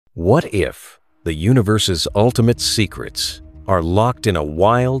What if the universe's ultimate secrets are locked in a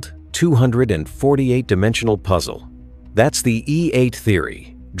wild, 248-dimensional puzzle? That's the E8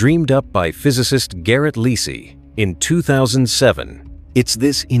 theory, dreamed up by physicist Garrett Lisi in 2007. It's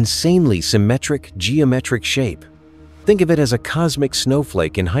this insanely symmetric geometric shape. Think of it as a cosmic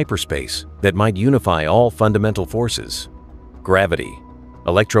snowflake in hyperspace that might unify all fundamental forces: gravity,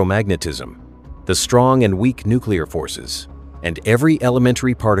 electromagnetism, the strong and weak nuclear forces, and every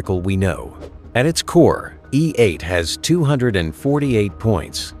elementary particle we know. At its core, E8 has 248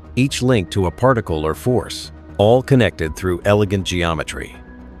 points, each linked to a particle or force, all connected through elegant geometry.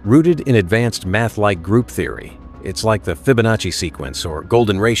 Rooted in advanced math-like group theory, it's like the Fibonacci sequence or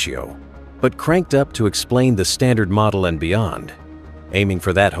golden ratio, but cranked up to explain the Standard Model and beyond. Aiming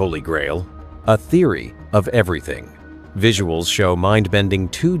for that holy grail, a theory of everything. Visuals show mind-bending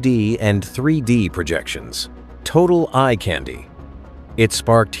 2D and 3D projections. Total eye candy. It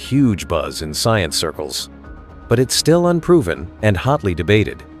sparked huge buzz in science circles, but it's still unproven and hotly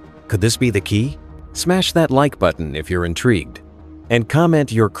debated. Could this be the key? Smash that like button if you're intrigued, and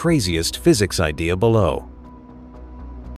comment your craziest physics idea below.